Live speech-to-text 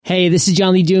Hey, this is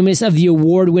John Lee Dumas of the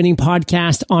award-winning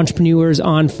podcast Entrepreneurs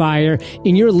on Fire,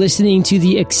 and you're listening to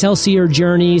the Excelsior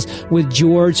Journeys with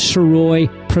George Sirois.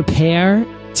 Prepare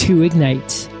to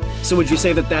ignite. So would you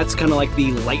say that that's kind of like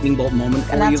the lightning bolt moment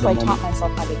for you? And that's why I taught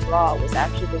myself how to draw, was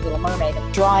actually The Little Mermaid,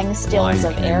 drawing stills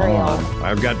of Ariel.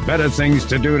 I've got better things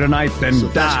to do tonight than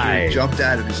die. Jumped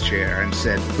out of his chair and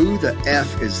said, "Who the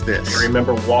F is this?" I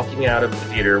remember walking out of the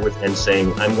theater and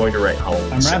saying, "I'm going to write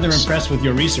Halloween." I'm rather impressed with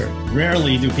your research.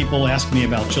 Rarely do people ask me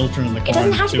about Children in the Corn. It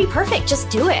doesn't have to be perfect.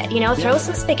 Just do it. Throw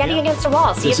some spaghetti against a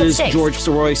wall. See if it sticks. This is George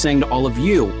Sirois saying to all of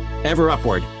you, ever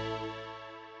upward.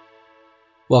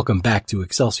 Welcome back to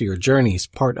Excelsior Journeys,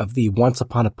 part of the Once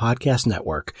Upon a Podcast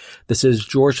Network. This is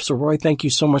George Sirois. Thank you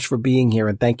so much for being here,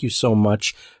 and thank you so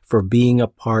much for being a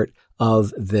part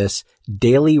of this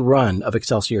daily run of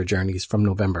Excelsior Journeys from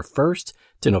November 1st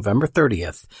to November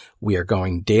 30th. We are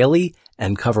going daily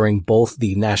and covering both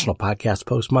the National Podcast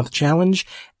Post Month Challenge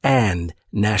and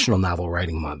National Novel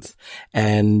Writing Month.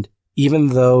 And even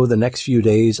though the next few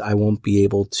days I won't be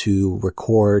able to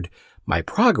record my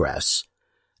progress,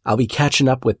 I'll be catching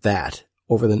up with that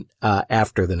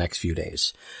after the next few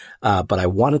days. But I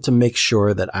wanted to make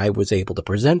sure that I was able to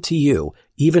present to you,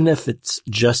 even if it's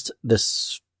just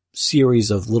this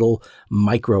series of little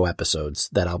micro episodes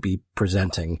that I'll be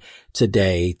presenting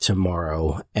today,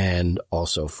 tomorrow, and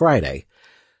also Friday.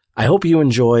 I hope you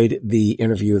enjoyed the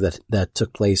interview that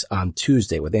took place on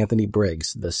Tuesday with Anthony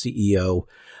Briggs, the CEO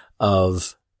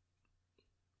of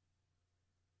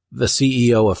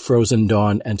Frozen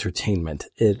Dawn Entertainment.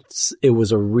 It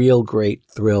was a real great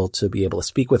thrill to be able to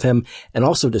speak with him and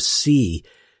also to see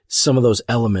some of those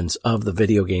elements of the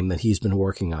video game that he's been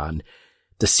working on,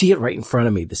 to see it right in front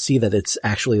of me, to see that it's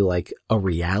actually like a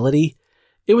reality.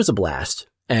 It was a blast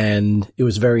and it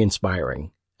was very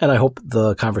inspiring. And I hope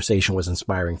the conversation was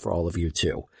inspiring for all of you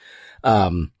too.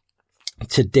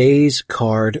 Today's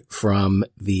card from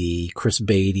the Chris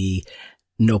Beatty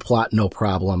No Plot, No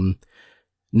Problem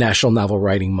National Novel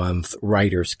Writing Month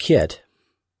Writer's Kit.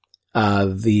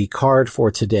 The card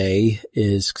for today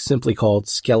is simply called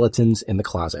Skeletons in the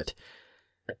Closet.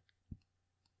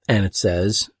 And it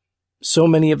says, so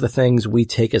many of the things we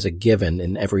take as a given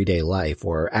in everyday life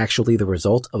were actually the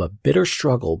result of a bitter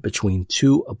struggle between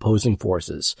two opposing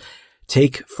forces.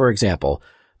 Take, for example,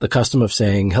 the custom of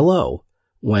saying hello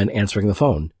when answering the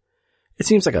phone. It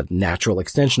seems like a natural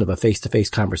extension of a face-to-face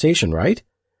conversation, right?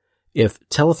 If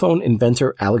telephone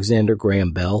inventor Alexander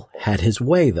Graham Bell had his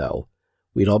way, though,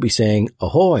 we'd all be saying,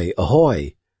 ahoy,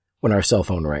 ahoy, when our cell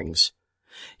phone rings.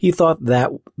 He thought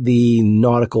that the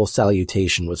nautical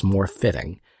salutation was more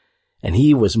fitting, and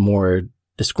he was more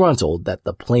disgruntled that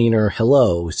the plainer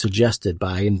hello suggested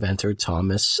by inventor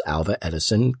Thomas Alva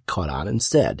Edison caught on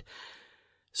instead.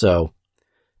 So,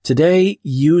 today,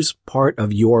 use part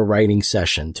of your writing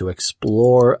session to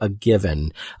explore a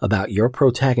given about your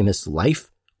protagonist's life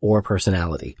or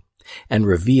personality, and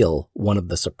reveal one of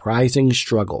the surprising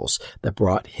struggles that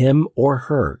brought him or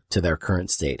her to their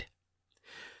current state.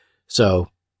 So,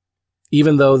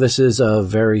 even though this is a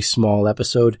very small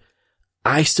episode,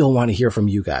 I still want to hear from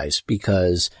you guys,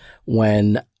 because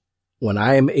when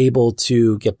I am able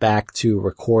to get back to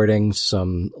recording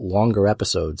some longer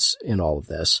episodes in all of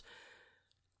this,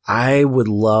 I would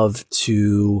love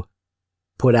to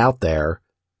put out there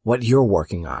what you're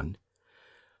working on,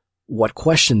 what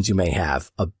questions you may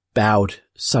have about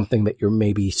something that you're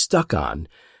maybe stuck on,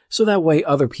 so that way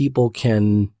other people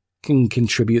can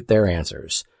contribute their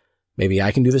answers. Maybe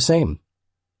I can do the same.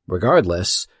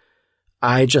 Regardless,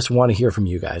 I just want to hear from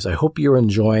you guys. I hope you're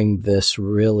enjoying this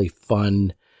really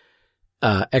fun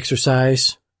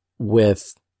exercise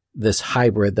with this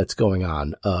hybrid that's going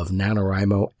on of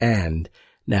NaNoWriMo and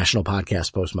National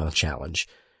Podcast Post Month Challenge.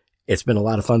 It's been a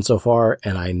lot of fun so far,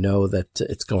 and I know that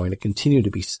it's going to continue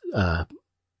to be, a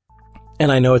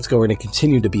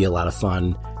lot of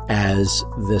fun as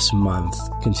this month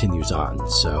continues on.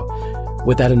 So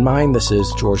with that in mind, this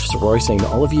is George Sirois saying to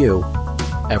all of you,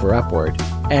 ever upward,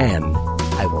 and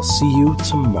I will see you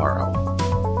tomorrow.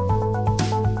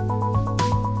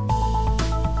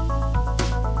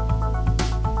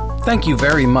 Thank you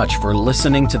very much for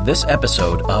listening to this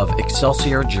episode of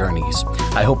Excelsior Journeys.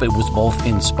 I hope it was both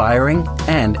inspiring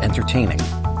and entertaining.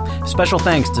 Special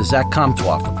thanks to Zach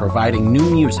Comtois for providing new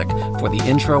music for the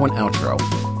intro and outro.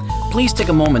 Please take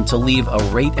a moment to leave a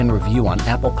rate and review on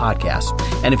Apple Podcasts.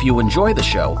 And if you enjoy the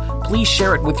show, please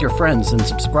share it with your friends and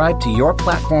subscribe to your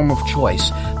platform of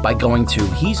choice by going to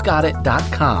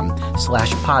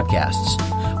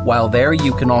he'sgotit.com/podcasts. While there,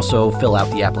 you can also fill out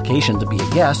the application to be a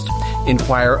guest,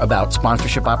 inquire about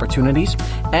sponsorship opportunities,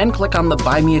 and click on the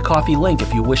Buy Me a Coffee link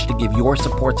if you wish to give your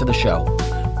support to the show.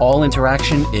 All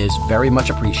interaction is very much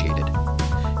appreciated.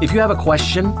 If you have a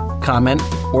question, comment,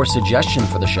 or suggestion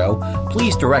for the show,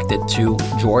 please direct it to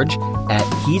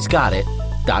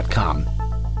George@he'sgotit.com.